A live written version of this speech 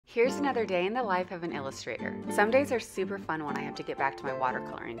Here's another day in the life of an illustrator. Some days are super fun when I have to get back to my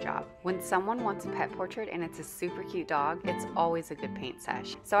watercoloring job. When someone wants a pet portrait and it's a super cute dog, it's always a good paint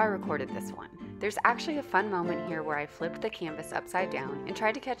sesh, so I recorded this one. There's actually a fun moment here where I flipped the canvas upside down and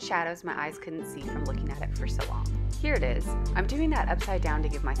tried to catch shadows my eyes couldn't see from looking at it for so long. Here it is. I'm doing that upside down to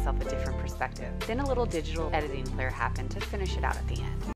give myself a different perspective. Then a little digital editing flare happened to finish it out at the end.